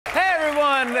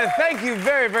everyone. Thank you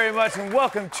very, very much, and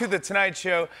welcome to The Tonight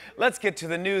Show. Let's get to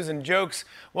the news and jokes.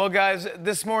 Well, guys,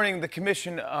 this morning, the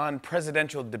Commission on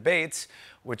Presidential Debates,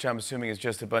 which I'm assuming is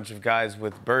just a bunch of guys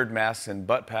with bird masks and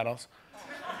butt paddles,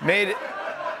 made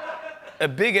a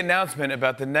big announcement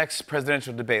about the next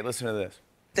presidential debate. Listen to this.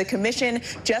 The commission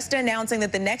just announcing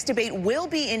that the next debate will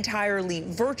be entirely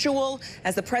virtual.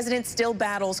 As the president still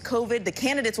battles COVID, the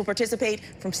candidates will participate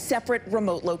from separate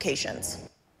remote locations.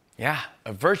 Yeah,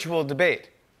 a virtual debate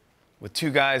with two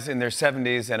guys in their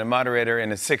 70s and a moderator in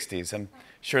his 60s. I'm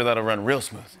sure that'll run real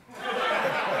smooth.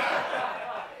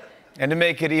 And to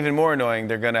make it even more annoying,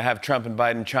 they're going to have Trump and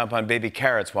Biden chomp on baby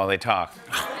carrots while they talk.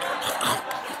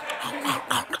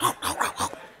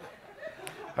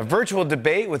 A virtual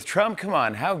debate with Trump? Come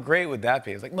on, how great would that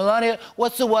be? It's like, Melania,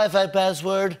 what's the Wi-Fi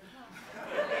password?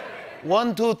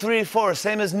 1, 2, 3, 4,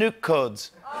 same as nuke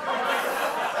codes.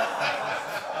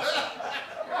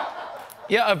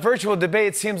 Yeah, a virtual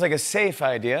debate seems like a safe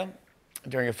idea.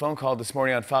 During a phone call this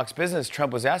morning on Fox Business,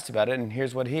 Trump was asked about it, and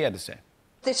here's what he had to say.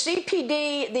 The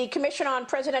CPD, the Commission on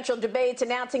Presidential Debates,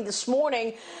 announcing this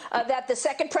morning that the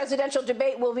second presidential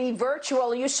debate will be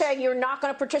virtual. Are you saying you're not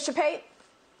going to participate?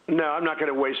 No, I'm not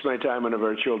going to waste my time on a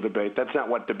virtual debate. That's not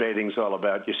what debating's all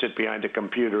about. You sit behind a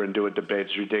computer and do a debate.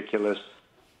 It's ridiculous.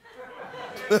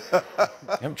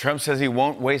 Yep, Trump says he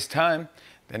won't waste time.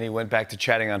 Then he went back to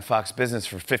chatting on Fox Business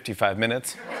for 55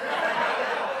 minutes.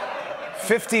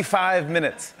 55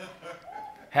 minutes.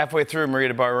 Halfway through,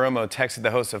 Maria Bartiromo texted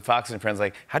the host of Fox and Friends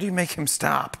like, how do you make him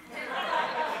stop?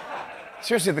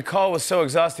 Seriously, the call was so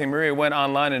exhausting, Maria went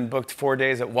online and booked 4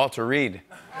 days at Walter Reed.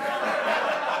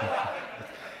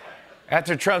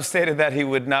 After Trump stated that he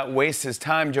would not waste his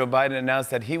time, Joe Biden announced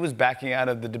that he was backing out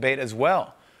of the debate as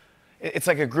well. It's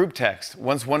like a group text.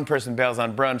 Once one person bails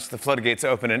on brunch, the floodgates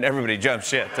open and everybody jumps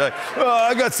shit. They're like, oh,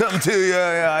 I got something too.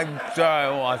 Sorry,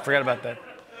 I forgot about that.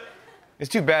 It's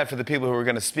too bad for the people who were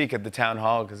going to speak at the town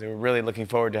hall because they were really looking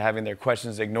forward to having their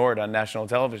questions ignored on national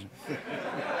television.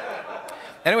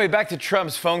 Anyway, back to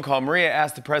Trump's phone call. Maria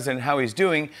asked the president how he's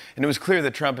doing, and it was clear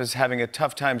that Trump is having a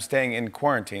tough time staying in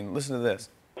quarantine. Listen to this.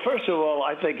 First of all,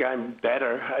 I think I'm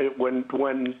better. When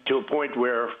to a point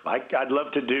where I'd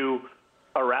love to do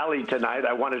a rally tonight.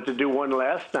 I wanted to do one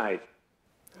last night.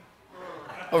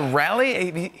 A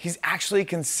rally? He's actually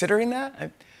considering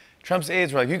that? Trump's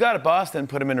aides were like, you got it, boss, then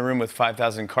put him in a room with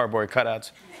 5,000 cardboard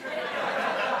cutouts.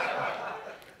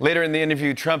 Later in the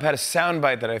interview, Trump had a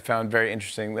soundbite that I found very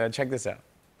interesting. Check this out.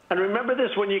 And remember this,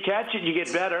 when you catch it, you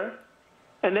get better,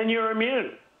 and then you're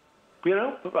immune. You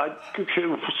know, as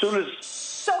soon as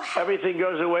everything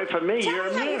goes away from me, you're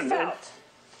immune. How you felt.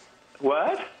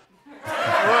 What?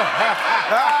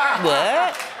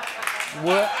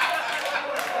 What?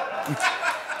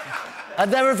 I've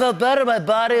never felt better. My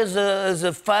body is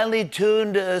a finely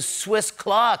tuned Swiss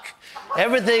clock.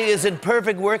 Everything is in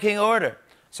perfect working order.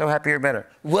 So happy you're better.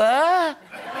 What?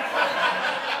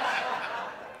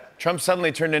 Trump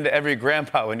suddenly turned into every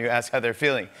grandpa when you ask how they're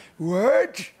feeling.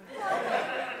 What?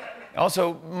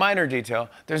 Also, minor detail,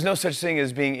 there's no such thing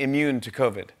as being immune to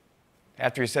COVID.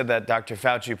 After he said that, Dr.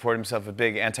 Fauci poured himself a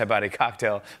big antibody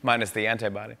cocktail, minus the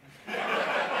antibody.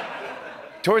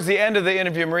 Towards the end of the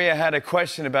interview, Maria had a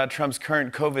question about Trump's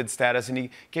current COVID status, and he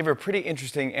gave her a pretty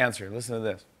interesting answer. Listen to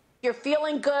this. You're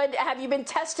feeling good. Have you been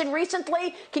tested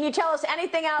recently? Can you tell us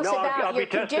anything else about your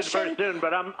condition? I'll be tested very soon,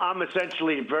 but I'm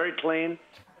essentially very clean.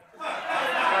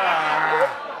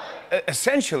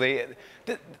 Essentially,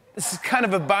 this is kind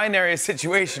of a binary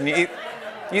situation. You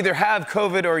either have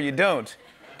COVID or you don't.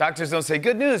 Doctors don't say,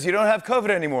 good news, you don't have COVID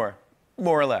anymore.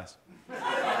 More or less.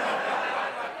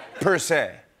 Per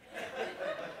se.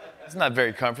 It's not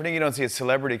very comforting. You don't see a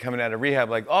celebrity coming out of rehab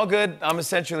like, all good, I'm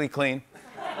essentially clean.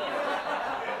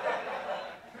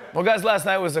 Well, guys, last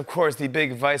night was, of course, the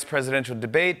big vice presidential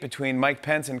debate between Mike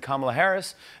Pence and Kamala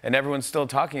Harris, and everyone's still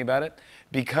talking about it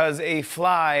because a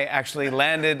fly actually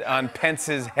landed on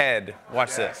Pence's head.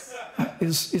 Watch this.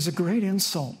 Is a great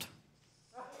insult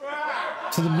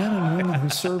to the men and women who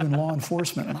serve in law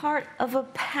enforcement. Part of a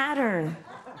pattern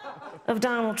of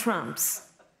Donald Trump's.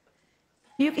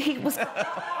 He was...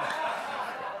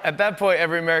 At that point,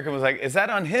 every American was like, is that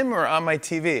on him or on my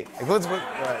TV?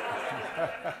 Right.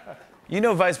 You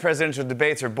know vice presidential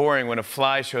debates are boring when a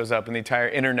fly shows up and the entire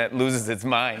internet loses its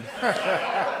mind.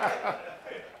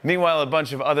 Meanwhile, a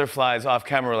bunch of other flies off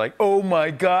camera were like, oh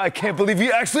my God, I can't believe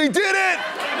you actually did it!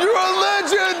 You're a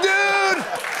legend, dude!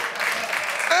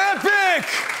 Epic!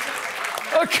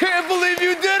 I can't believe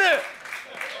you did it!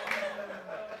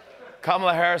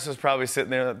 Kamala Harris was probably sitting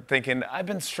there thinking, I've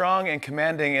been strong and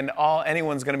commanding, and all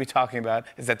anyone's going to be talking about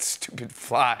is that stupid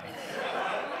fly.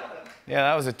 Yeah,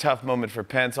 that was a tough moment for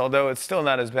Pence, although it's still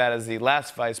not as bad as the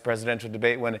last vice presidential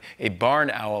debate when a barn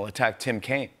owl attacked Tim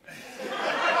Kaine.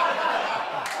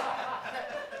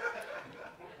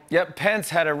 Yep, Pence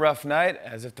had a rough night.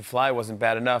 As if the fly wasn't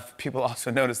bad enough, people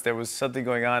also noticed there was something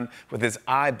going on with his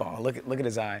eyeball. Look at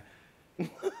his eye.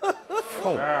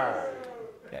 Oh.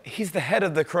 Yeah, he's the head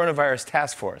of the coronavirus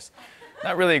task force.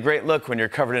 Not really a great look when you're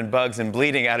covered in bugs and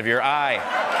bleeding out of your eye.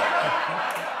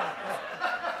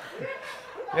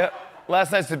 Yep.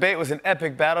 Last night's debate was an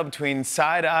epic battle between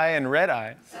side eye and red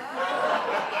eye.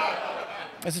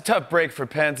 It's a tough break for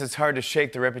Pence. It's hard to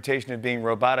shake the reputation of being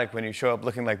robotic when you show up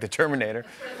looking like the Terminator.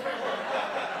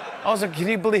 Also, can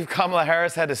you believe Kamala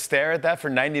Harris had to stare at that for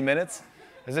 90 minutes?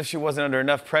 As if she wasn't under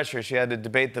enough pressure, she had to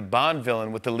debate the Bond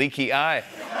villain with the leaky eye.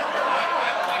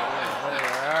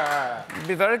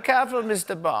 Be very careful,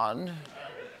 Mr. Bond.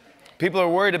 People are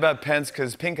worried about Pence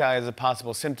because pink eye is a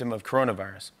possible symptom of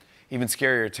coronavirus. Even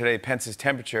scarier today, Pence's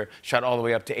temperature shot all the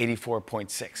way up to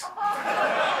 84.6.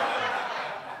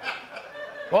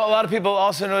 Well, a lot of people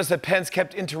also noticed that Pence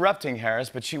kept interrupting Harris,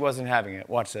 but she wasn't having it.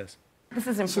 Watch this. This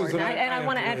is important. Susan, I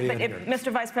want to add, but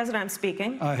Mr. Vice President, I'm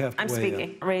speaking. I'm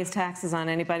speaking. Raise taxes on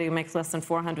anybody who makes less than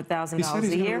 $400,000 a year. He said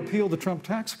he's going to repeal the Trump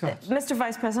tax cuts. Mr.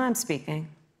 Vice President, I'm speaking.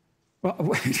 Well,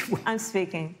 wait. I'm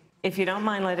speaking. If you don't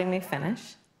mind letting me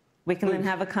finish, we can then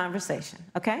have a conversation,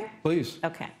 okay? Please.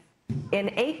 Okay. In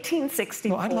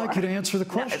 1864... No, I'd like you to answer the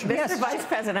question. No, Mr. Vice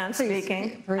President, I'm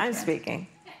speaking. I'm speaking.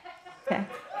 Okay.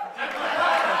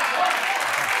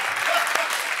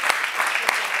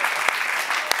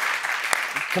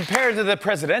 Compared to the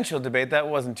presidential debate, that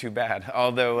wasn't too bad.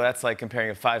 Although that's like comparing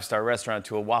a five-star restaurant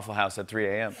to a Waffle House at 3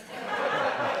 a.m.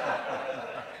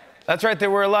 That's right,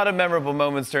 there were a lot of memorable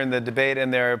moments during the debate,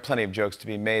 and there are plenty of jokes to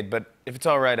be made. But if it's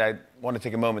all right, I want to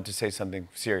take a moment to say something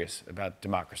serious about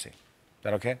democracy. Is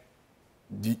that okay?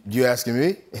 You asking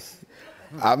me?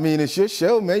 I mean, it's your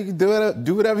show, man. You can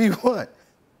do whatever you want.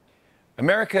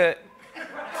 America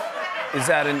is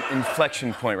at an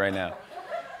inflection point right now.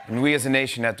 And we as a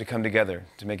nation have to come together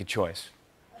to make a choice.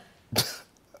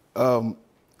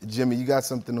 Jimmy, you got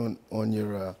something on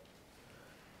your...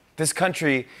 This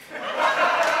country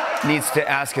needs to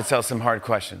ask itself some hard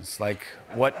questions, like,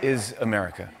 what is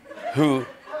America? Who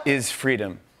is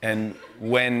freedom? And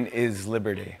when is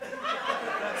liberty?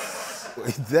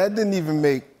 That didn't even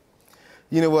make...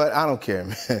 You know what? I don't care,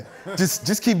 man.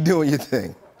 Just keep doing your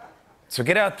thing. So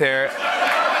get out there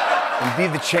and be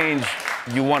the change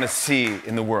you want to see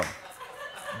in the world.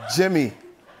 Jimmy.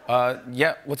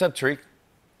 Yeah, what's up, Tariq?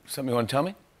 Something you want to tell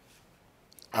me?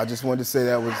 I just wanted to say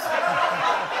that was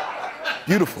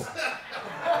beautiful.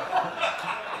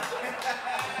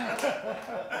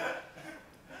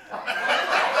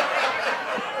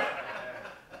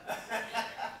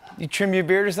 You trim your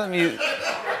beard or something?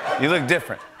 You look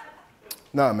different.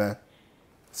 Nah, man.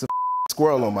 It's a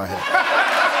squirrel on my head.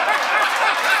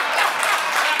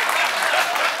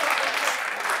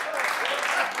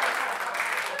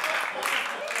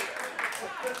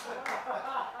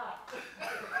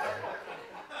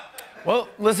 Well,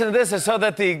 listen to this. I saw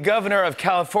that the governor of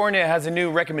California has a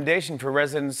new recommendation for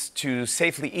residents to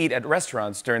safely eat at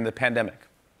restaurants during the pandemic.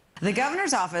 The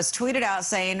governor's office tweeted out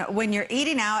saying when you're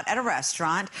eating out at a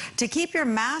restaurant to keep your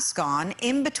mask on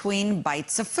in between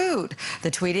bites of food.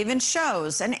 The tweet even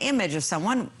shows an image of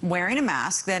someone wearing a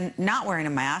mask, then not wearing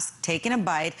a mask, taking a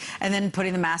bite, and then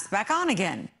putting the mask back on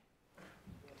again.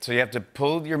 So you have to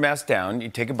pull your mask down, you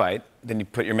take a bite, then you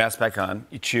put your mask back on,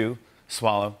 you chew,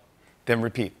 swallow, then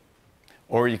repeat.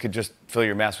 Or you could just fill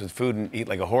your mask with food and eat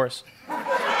like a horse.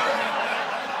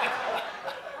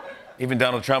 Even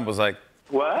Donald Trump was like,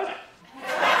 What?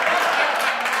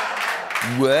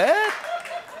 What?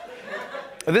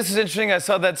 This is interesting. I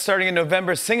saw that starting in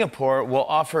November, Singapore will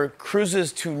offer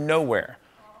cruises to nowhere.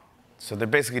 So they're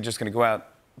basically just going to go out,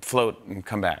 float, and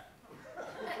come back.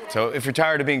 So if you're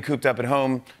tired of being cooped up at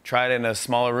home, try it in a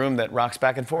smaller room that rocks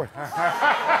back and forth.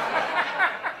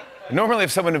 Normally,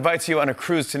 if someone invites you on a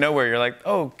cruise to nowhere, you're like,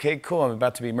 oh, okay, cool, I'm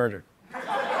about to be murdered.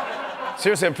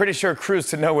 Seriously, I'm pretty sure Cruise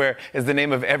to Nowhere is the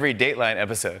name of every Dateline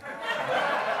episode.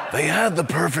 They had the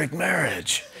perfect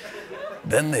marriage.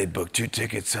 Then they booked 2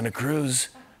 tickets on a cruise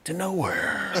to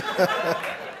nowhere.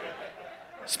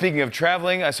 Speaking of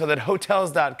traveling, I saw that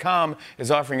Hotels.com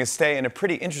is offering a stay in a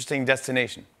pretty interesting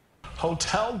destination.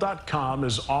 Hotel.com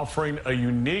is offering a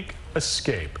unique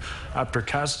escape. After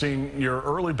casting your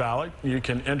early ballot, you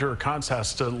can enter a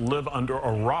contest to live under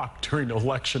a rock during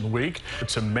election week.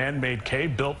 It's a man-made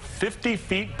cave built 50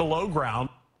 feet below ground.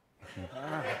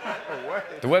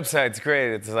 The website's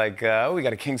great. It's like, oh, we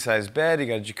got a king-size bed, you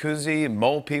got a jacuzzi,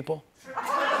 mole people.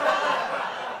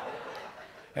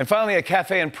 And finally, a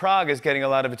cafe in Prague is getting a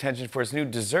lot of attention for its new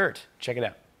dessert. Check it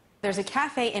out. There's a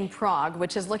cafe in Prague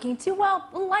which is looking to, well,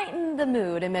 lighten the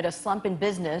mood amid a slump in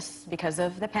business because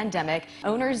of the pandemic.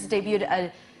 Owners debuted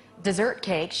a dessert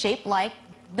cake shaped like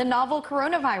the novel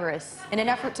coronavirus in an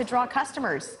effort to draw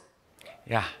customers.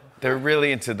 Yeah, they're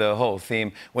really into the whole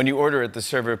theme. When you order it, the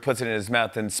server puts it in his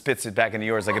mouth and spits it back into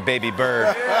yours like a baby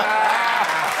bird.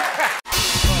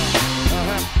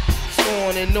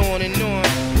 On and on and on.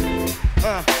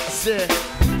 I said,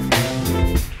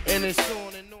 and it's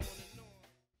on and on.